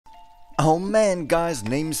Oh man, guys,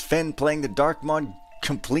 name's Fen, playing the Dark Mod.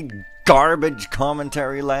 Complete garbage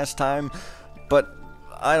commentary last time, but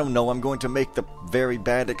I don't know, I'm going to make the very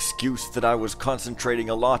bad excuse that I was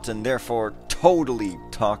concentrating a lot and therefore totally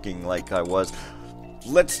talking like I was.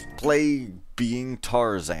 Let's play being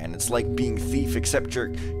Tarzan. It's like being Thief, except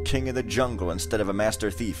you're king of the jungle instead of a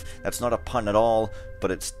master thief. That's not a pun at all,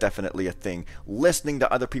 but it's definitely a thing. Listening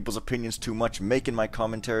to other people's opinions too much, making my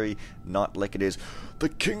commentary not like it is. The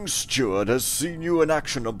King's Steward has seen you in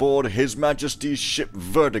action aboard His Majesty's ship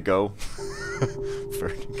Vertigo.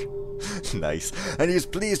 Vertigo. Nice. And he is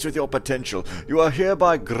pleased with your potential. You are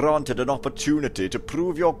hereby granted an opportunity to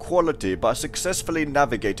prove your quality by successfully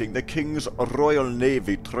navigating the King's Royal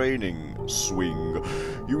Navy training swing.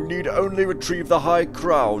 You need only retrieve the High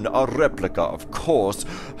Crown, a replica, of course,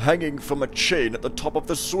 hanging from a chain at the top of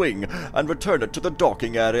the swing, and return it to the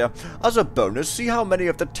docking area. As a bonus, see how many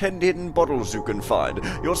of the 10 hidden bottles you can find.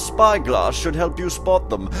 Your spyglass should help you spot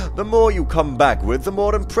them. The more you come back with, the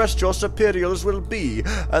more impressed your superiors will be,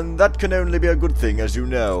 and that can only be a good thing, as you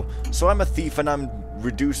know. So I'm a thief and I'm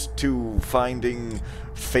reduced to finding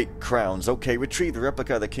fake crowns. Okay, retrieve the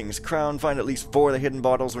replica of the King's Crown. Find at least 4 of the hidden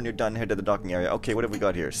bottles. When you're done, head to the docking area. Okay, what have we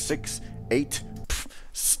got here? 6, 8.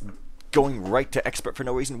 Going right to expert for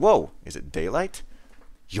no reason. Whoa, is it daylight?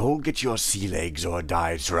 You'll get your sea legs or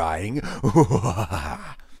die trying.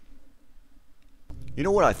 You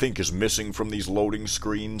know what I think is missing from these loading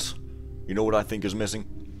screens? You know what I think is missing?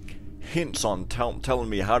 Hints on telling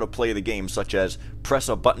me how to play the game, such as press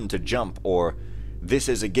a button to jump, or this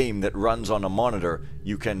is a game that runs on a monitor.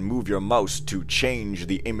 You can move your mouse to change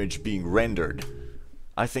the image being rendered.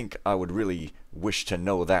 I think I would really wish to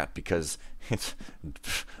know that, because it's...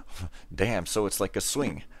 damn, so it's like a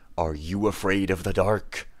swing. Are you afraid of the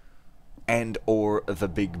dark? And or the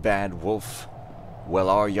big bad wolf? Well,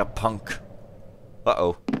 are ya, punk?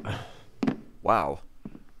 Uh-oh. Wow.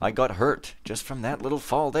 I got hurt just from that little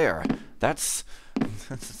fall there. That's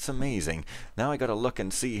amazing. Now I gotta look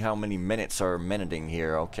and see how many minutes are minuting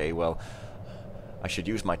here. Okay, well, I should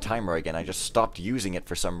use my timer again. I just stopped using it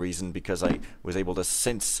for some reason because I was able to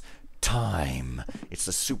sense time. It's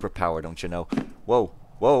the superpower, don't you know? Whoa,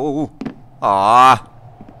 whoa, ah.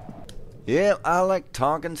 Yeah, I like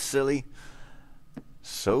talking silly.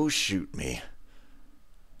 So shoot me.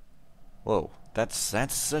 Whoa, that's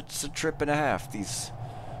a trip and a half.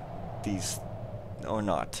 These or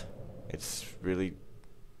not. It's really...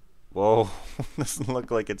 Whoa. Doesn't look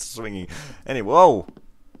like it's swinging. Anyway, whoa.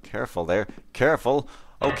 Careful there. Careful.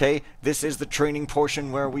 Okay, this is the training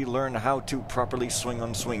portion where we learn how to properly swing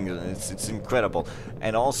on swings. It's incredible.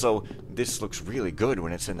 And also, this looks really good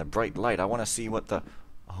when it's in the bright light. I want to see what the...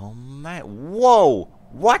 Oh, man. Whoa.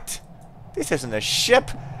 What? This isn't a ship.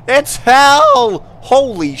 It's hell.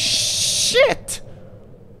 Holy shit.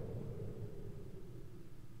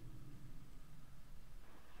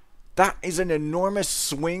 That is an enormous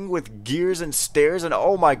swing with gears and stairs, and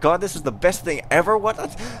oh my god, this is the best thing ever. What?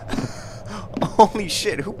 Holy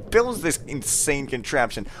shit, who builds this insane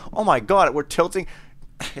contraption? Oh my god, we're tilting.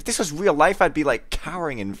 If this was real life, I'd be like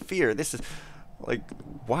cowering in fear. This is like,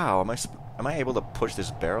 wow, am I able to push this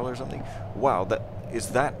barrel or something? Wow,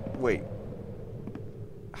 wait.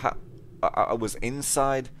 How, I was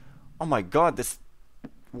inside. Oh my god,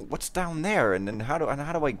 what's down there? And then how do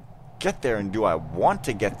I get there, and do I want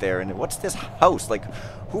to get there? And what's this house? Like,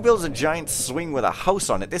 who builds a giant swing with a house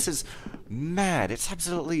on it? This is mad. It's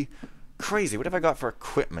absolutely crazy. What have I got for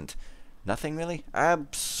equipment? Nothing really?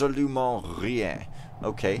 Absolument rien.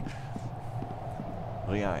 Okay.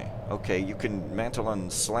 Rien. Okay, you can mantle on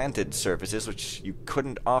slanted surfaces, which you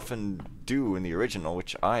couldn't often do in the original,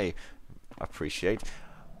 which I appreciate.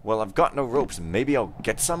 Well, I've got no ropes. Maybe I'll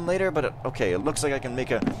get some later, but okay, it looks like I can make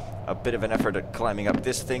a bit of an effort at climbing up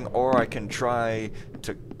this thing, or I can try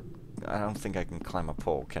to... I don't think I can climb a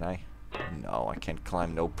pole, can I? No, I can't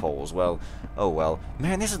climb no poles. Well, oh well.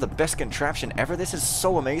 Man, this is the best contraption ever. This is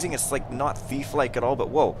so amazing. It's like not thief-like at all, but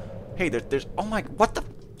whoa. Hey, there's... Oh my... What the...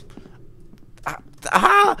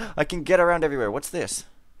 I can get around everywhere. What's this?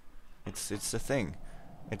 It's a thing.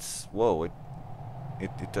 It's... Whoa,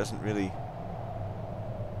 it doesn't really...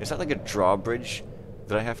 Is that like a drawbridge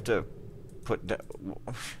that I have to put down?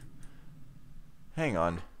 Hang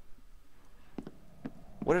on.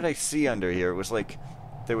 What did I see under here? It was like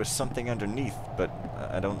there was something underneath, but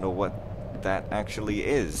I don't know what that actually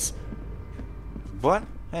is. What?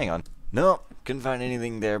 Hang on. No, couldn't find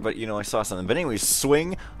anything there, but you know, I saw something. But anyways,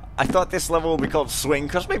 swing. I thought this level would be called Swing,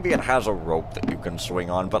 because maybe it has a rope that you can swing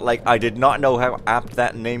on, but, like, I did not know how apt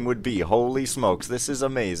that name would be. Holy smokes, this is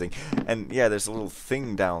amazing. And, yeah, there's a little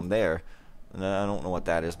thing down there. I don't know what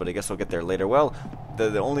that is, but I guess I'll get there later. Well,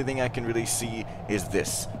 the only thing I can really see is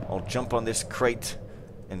this. I'll jump on this crate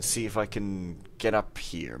and see if I can get up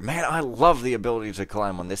here. Man, I love the ability to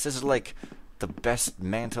climb on this. This is like the best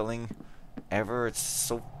mantling ever. It's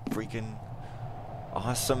so freaking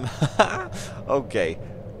awesome. Okay.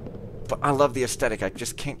 But I love the aesthetic. I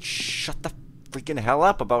just can't shut the freaking hell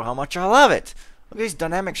up about how much I love it. Look at these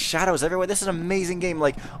dynamic shadows everywhere. This is an amazing game.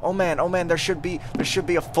 Like, oh man, there should be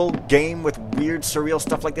a full game with weird, surreal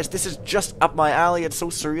stuff like this. This is just up my alley. It's so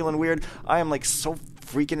surreal and weird. I am like so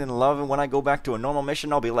freaking in love. And when I go back to a normal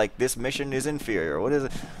mission, I'll be like, this mission is inferior. What is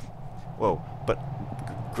it? Whoa, but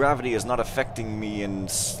gravity is not affecting me,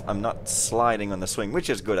 and I'm not sliding on the swing, which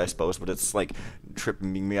is good, I suppose. But it's like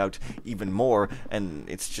tripping me out even more, and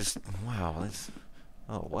it's just wow.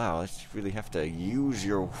 Oh wow, you really have to use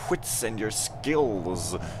your wits and your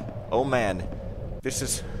skills. Oh man, this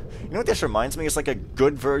is... You know what this reminds me? It's like a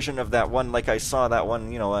good version of that one, like I saw that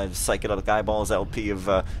one, you know, Psychedelic Eyeballs LP of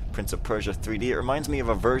Prince of Persia 3D. It reminds me of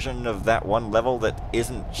a version of that one level that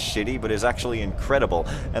isn't shitty, but is actually incredible.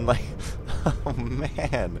 And like, oh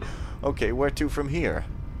man. Okay, where to from here?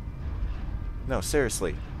 No,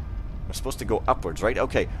 seriously. I'm supposed to go upwards, right?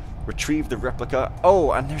 Okay. Retrieve the replica.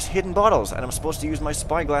 Oh, and there's hidden bottles, and I'm supposed to use my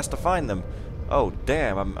spyglass to find them. Oh,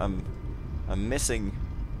 damn! I'm missing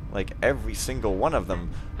like every single one of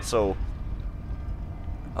them. So,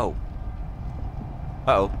 oh,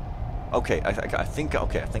 uh-oh. Okay, I think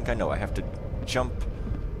I know. I have to jump.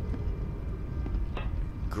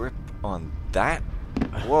 Grip on that.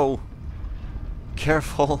 Whoa!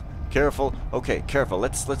 Careful, careful. Okay, careful.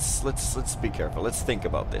 Let's be careful. Let's think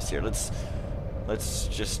about this here. Let's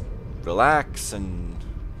just relax and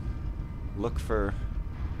look for...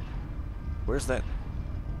 Where's that?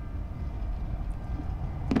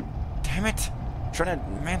 Damn it! I'm trying to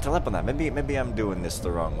mantle up on that. Maybe I'm doing this the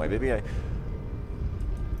wrong way. Maybe I...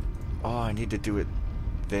 Oh, I need to do it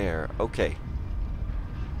there. Okay.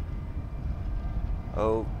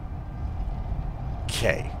 Okay.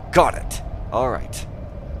 Got it! Alright.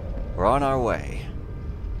 We're on our way.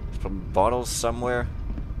 There's some bottles somewhere.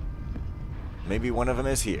 Maybe one of them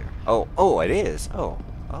is here. Oh, it is. Oh,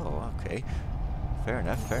 okay. Fair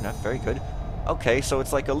enough, very good. Okay, so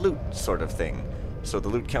it's like a loot sort of thing. So the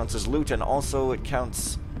loot counts as loot, and also it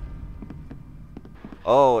counts...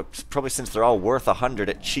 Oh, it's probably since they're all worth 100,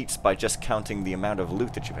 it cheats by just counting the amount of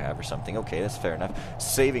loot that you have or something. Okay, that's fair enough.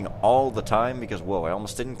 Saving all the time, because, whoa, I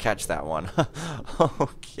almost didn't catch that one.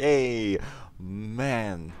 Okay,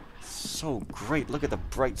 man, so great. Look at the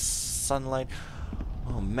bright sunlight.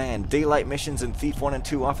 Oh man, daylight missions in Thief 1 and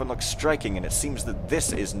 2 often look striking, and it seems that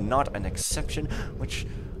this is not an exception, which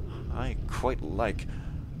I quite like.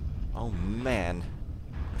 Oh man,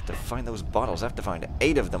 I have to find those bottles. I have to find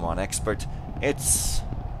 8 of them on Expert. It's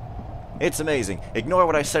amazing. Ignore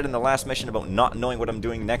what I said in the last mission about not knowing what I'm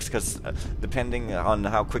doing next, because depending on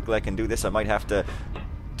how quickly I can do this, I might have to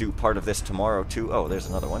do part of this tomorrow too. Oh, there's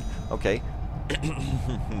another one. Okay.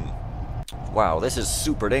 Wow, this is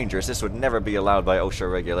super dangerous. This would never be allowed by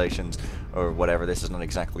OSHA regulations or whatever. This is not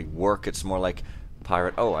exactly work. It's more like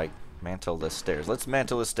pirate. Oh, I mantle the stairs. Let's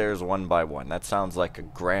mantle the stairs one by one. That sounds like a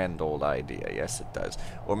grand old idea. Yes, it does.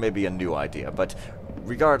 Or maybe a new idea. But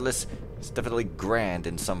regardless, it's definitely grand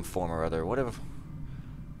in some form or other. Whatever.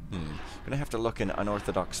 Gonna have to look in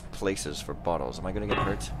unorthodox places for bottles. Am I gonna get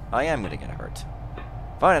hurt? I am gonna get hurt.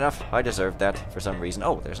 Fine enough, I deserved that for some reason.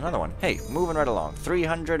 Oh, there's another one. Hey, moving right along.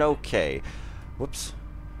 300, okay. Whoops.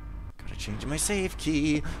 Gotta change my save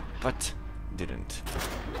key, but didn't.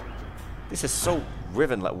 This is so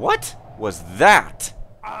riven-like. What was that?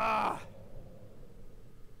 Ah!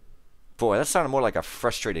 Boy, that sounded more like a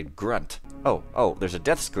frustrated grunt. Oh, there's a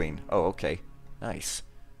death screen. Oh, okay. Nice.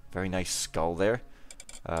 Very nice skull there.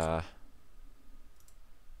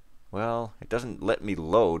 Well, it doesn't let me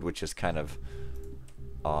load, which is kind of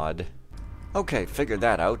odd. Okay, figured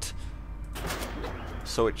that out.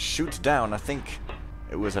 So it shoots down. I think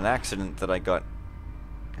it was an accident that I got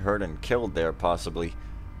hurt and killed there, possibly.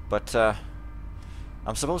 But,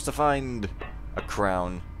 I'm supposed to find a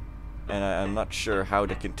crown, and I'm not sure how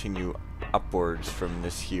to continue upwards from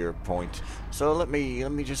this here point. So let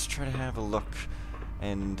me just try to have a look.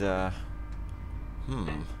 And,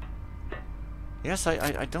 yes,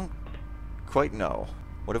 I don't quite know.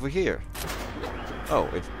 What have we here? Oh,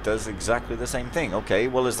 it does exactly the same thing. Okay,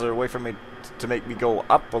 well, is there a way for me to make me go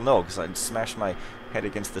up? Well, no, because I'd smash my head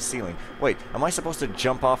against the ceiling. Wait, am I supposed to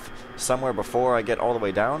jump off somewhere before I get all the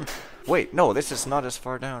way down? Wait, no, this is not as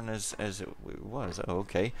far down as it was. Oh,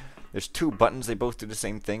 okay. There's 2 buttons. They both do the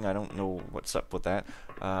same thing. I don't know what's up with that.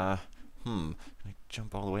 Can I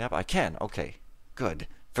jump all the way up? I can. Okay, good.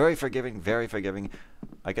 Very forgiving, very forgiving.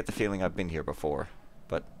 I get the feeling I've been here before,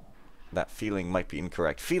 but that feeling might be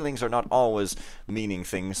incorrect. Feelings are not always meaning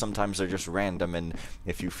things. Sometimes they're just random, and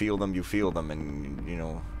if you feel them, you feel them, and, you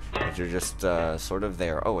know, if you're just sort of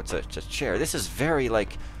there. Oh, it's a chair. This is very,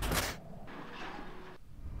 like...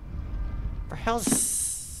 For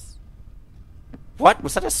hell's... What?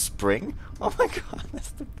 Was that a spring? Oh my god,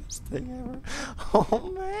 that's the best thing ever.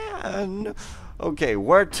 Oh man. Okay,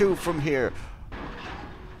 where to from here?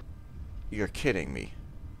 You're kidding me.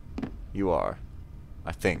 You are.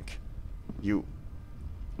 I think. You...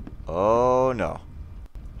 Oh no.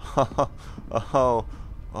 Oh,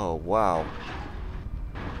 oh wow.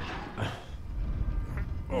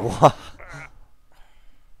 What?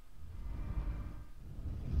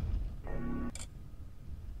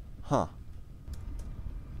 Huh.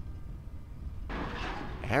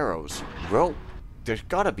 Arrows. Rope. There's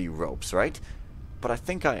gotta be ropes, right? But I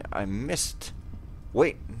think I missed...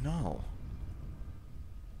 Wait, no.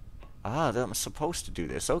 Ah, I'm supposed to do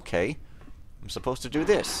this. Okay. I'm supposed to do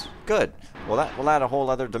this. Good. Well, that will add a whole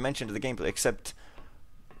other dimension to the gameplay, except...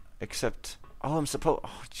 Oh, I'm supposed...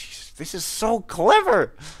 Oh, jeez. This is so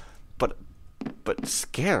clever! But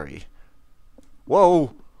scary.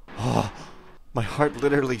 Whoa! Oh, my heart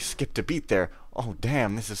literally skipped a beat there. Oh,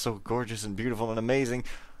 damn, this is so gorgeous and beautiful and amazing.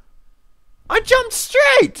 I jumped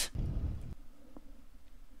straight!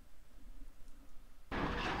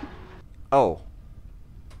 Oh.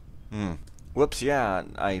 Whoops, yeah,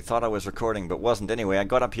 I thought I was recording, but wasn't anyway. I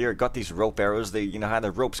got up here, got these rope arrows. They, you know how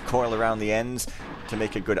the ropes coil around the ends to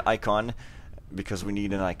make a good icon? Because we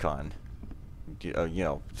need an icon. You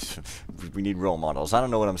know, we need role models. I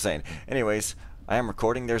don't know what I'm saying. Anyways, I am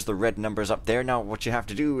recording. There's the red numbers up there. Now what you have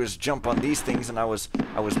to do is jump on these things, and I was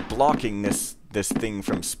blocking this thing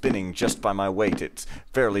from spinning just by my weight. It's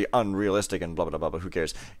fairly unrealistic and blah blah blah, but who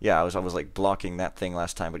cares? Yeah, I was like blocking that thing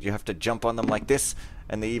last time, but you have to jump on them like this,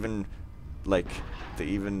 and they even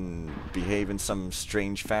behave in some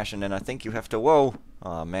strange fashion, and I think you have to... Whoa!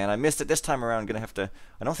 Aw, man, I missed it this time around. Gonna have to...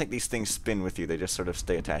 I don't think these things spin with you. They just sort of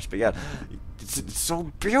stay attached. But yeah, it's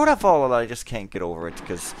so beautiful that I just can't get over it,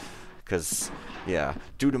 because, yeah.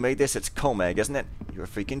 Dude who made this, it's Comeg, isn't it? You're a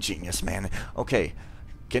freaking genius, man. Okay,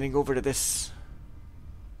 getting over to this...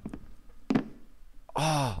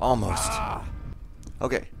 Oh, almost.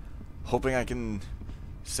 Okay, hoping I can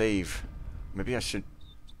save. Maybe I should...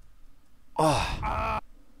 Oh.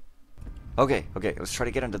 Okay, let's try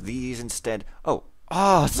to get onto these instead. Oh,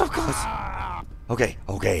 so close. Okay.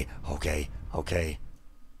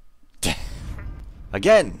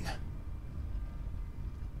 Again.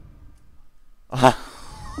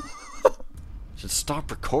 Should stop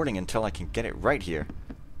recording until I can get it right here.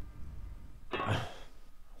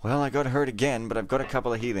 Well, I got hurt again, but I've got a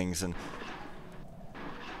couple of healings and...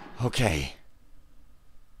 Okay.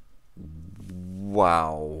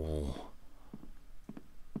 Wow.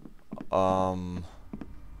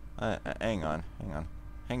 Hang on.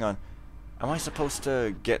 Am I supposed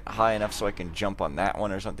to get high enough so I can jump on that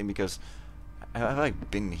one or something? Because have I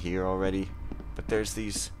been here already? But there's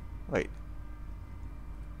these...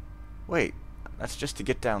 Wait, that's just to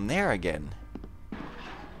get down there again.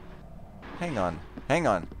 Hang on.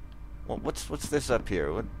 Well, what's this up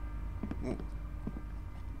here? What?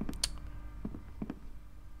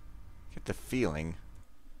 Get the feeling.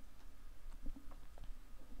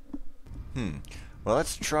 Well,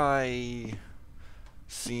 let's try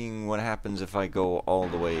seeing what happens if I go all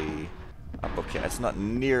the way up. Okay, that's not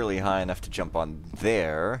nearly high enough to jump on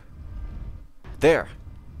there. There!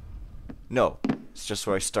 No, it's just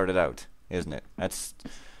where I started out, isn't it? That's...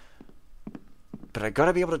 But I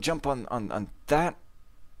gotta be able to jump on that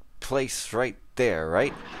place right there,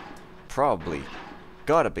 right? Probably.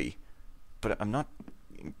 Gotta be. But I'm not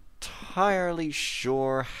entirely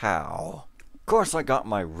sure how. Of course I got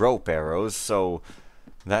my rope arrows, so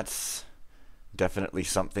that's definitely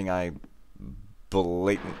something I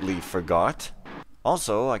blatantly forgot.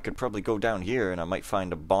 Also, I could probably go down here and I might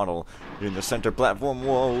find a bottle in the center platform.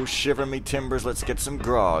 Whoa, shiver me timbers, let's get some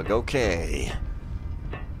grog. Okay.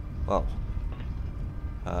 Whoa.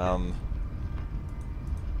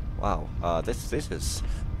 Wow, this is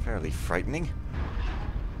fairly frightening.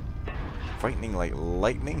 Frightening like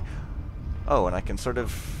lightning. Oh, and I can sort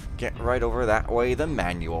of get right over that way, the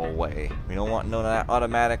manual way. We don't want none of that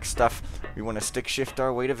automatic stuff. We want to stick shift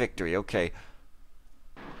our way to victory. Okay.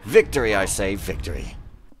 Victory, I say, victory.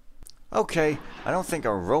 Okay, I don't think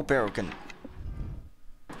a rope arrow can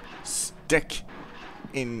stick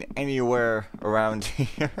in anywhere around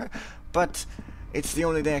here, but it's the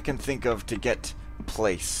only thing I can think of to get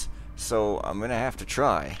place. So I'm gonna have to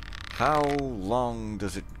try. How long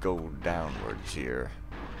does it go downwards here?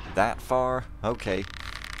 that far? Okay.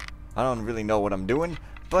 I don't really know what I'm doing,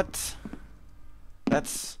 but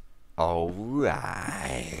that's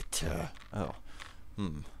alright. Oh.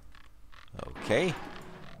 Okay.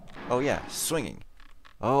 Oh yeah, swinging.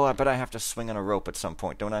 Oh, I bet I have to swing on a rope at some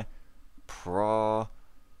point, don't I?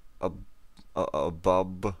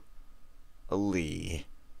 Above a lee.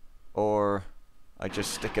 Or I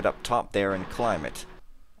just stick it up top there and climb it.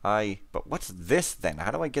 But what's this then?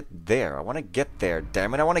 How do I get there? I want to get there,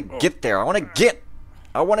 damn it. I want to get there.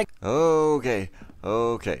 Okay.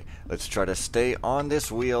 Okay. Let's try to stay on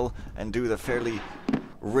this wheel and do the fairly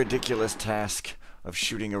ridiculous task of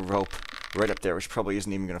shooting a rope right up there, which probably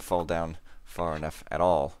isn't even going to fall down far enough at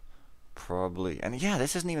all. Probably. And yeah,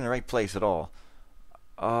 this isn't even the right place at all.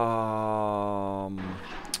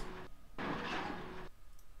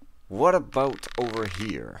 What about over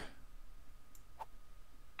here?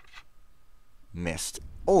 Missed.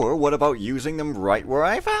 Or what about using them right where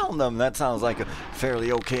I found them? That sounds like a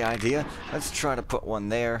fairly okay idea. Let's try to put one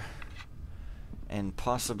there. And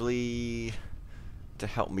possibly to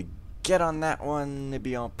help me get on that one,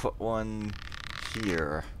 maybe I'll put one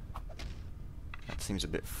here. That seems a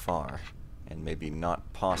bit far. And maybe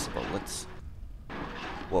not possible. Let's...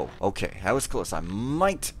 Whoa, okay. I was close. I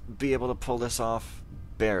might be able to pull this off.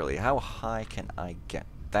 Barely. How high can I get?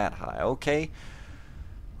 That high. Okay.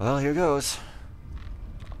 Well, here goes.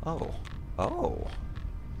 Oh. Oh.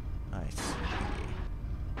 I see.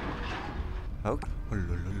 Okay.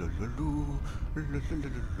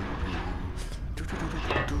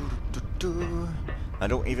 I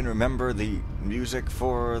don't even remember the music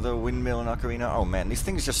for the windmill and ocarina. Oh man, these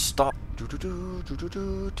things just stop.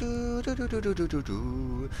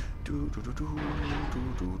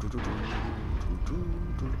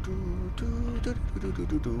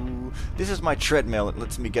 This is my treadmill. It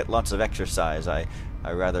lets me get lots of exercise. I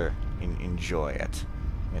rather enjoy it.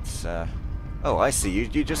 It's oh, I see.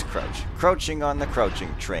 You just crouch. Crouching on the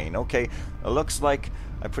crouching train. Okay. It looks like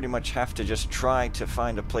I pretty much have to just try to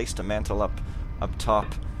find a place to mantle up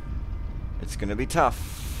top. It's gonna be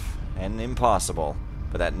tough and impossible,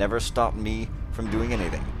 but that never stopped me from doing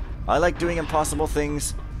anything. I like doing impossible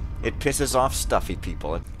things. It pisses off stuffy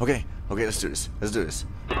people. Okay, let's do this. Let's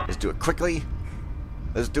do it quickly.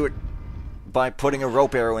 Let's do it by putting a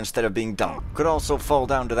rope arrow instead of being dumb. Could also fall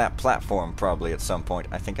down to that platform probably at some point.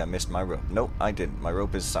 I think I missed my rope. Nope, I didn't. My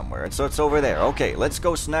rope is somewhere. And so it's over there. Okay, let's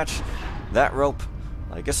go snatch that rope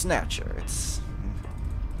like a snatcher. It's...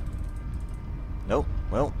 Nope.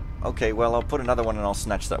 Well, okay, well, I'll put another one and I'll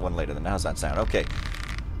snatch that one later then. How's that sound? Okay.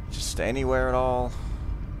 Just anywhere at all.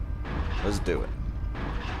 Let's do it.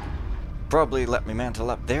 Probably let me mantle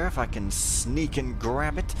up there if I can sneak and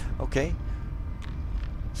grab it. Okay.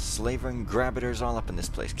 Slavering grabbiters all up in this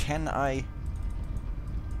place. Can I...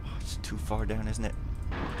 Oh, it's too far down, isn't it?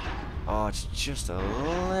 Oh, it's just a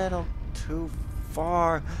little too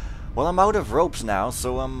far. Well, I'm out of ropes now,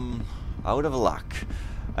 so I'm out of luck.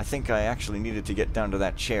 I think I actually needed to get down to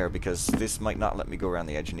that chair because this might not let me go around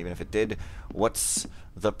the edge, and even if it did, what's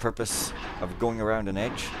the purpose of going around an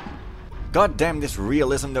edge? God damn this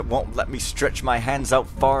realism that won't let me stretch my hands out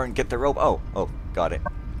far and get the rope. Oh, got it.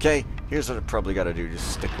 Okay, here's what I probably gotta do.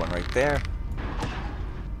 Just stick one right there.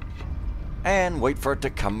 And wait for it to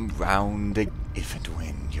come round if and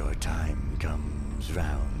when your time comes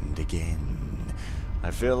round again. I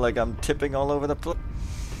feel like I'm tipping all over the place.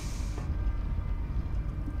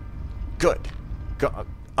 Good. Go.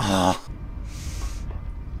 Ah.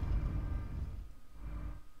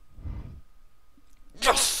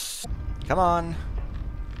 Yes. Come on.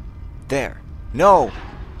 There. No.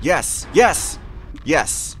 Yes. Yes.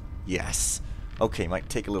 Yes. Yes. Okay, might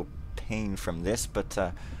take a little pain from this,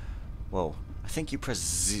 but whoa. I think you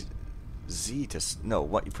press Z to no.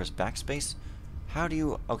 What, you press backspace? How do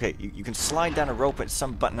you? Okay, you can slide down a rope at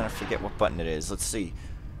some button. I forget what button it is. Let's see.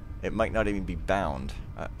 It might not even be bound.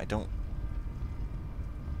 I don't.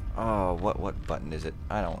 Oh, what button is it?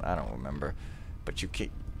 I don't remember. But you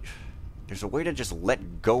can't... There's a way to just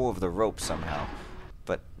let go of the rope somehow.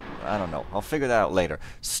 But I don't know. I'll figure that out later.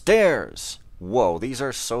 Stairs! Whoa, these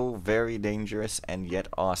are so very dangerous and yet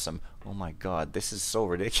awesome. Oh my god, this is so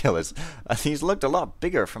ridiculous. These looked a lot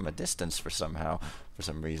bigger from a distance for some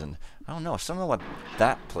reason. I don't know. I don't know what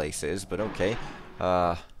that place is, but okay.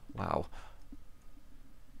 Wow.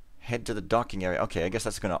 Head to the docking area. Okay, I guess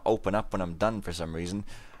that's going to open up when I'm done for some reason.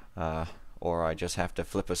 Or I just have to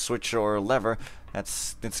flip a switch or a lever.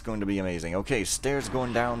 It's going to be amazing. Okay, stairs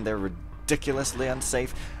going down. They're ridiculously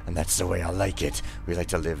unsafe, and that's the way I like it. We like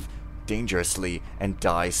to live dangerously and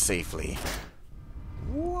die safely.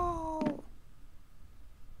 Whoa!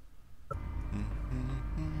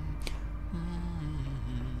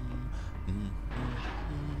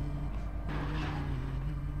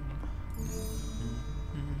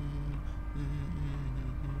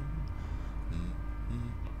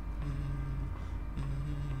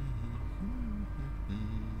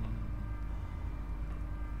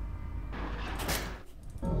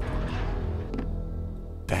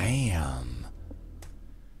 Damn.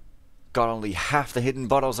 Got only half the hidden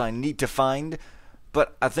bottles I need to find,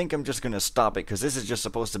 but I think I'm just gonna stop it, because this is just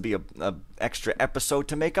supposed to be a extra episode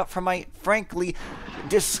to make up for my, frankly,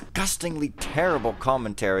 disgustingly terrible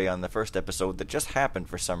commentary on the first episode that just happened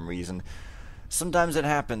for some reason. Sometimes it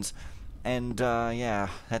happens, and, yeah,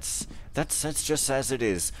 that's just as it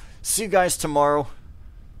is. See you guys tomorrow.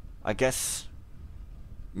 I guess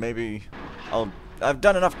maybe I've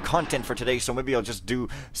done enough content for today, so maybe I'll just do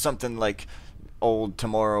something like old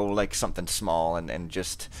tomorrow, like something small, and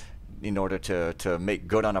just in order to make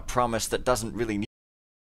good on a promise that doesn't really need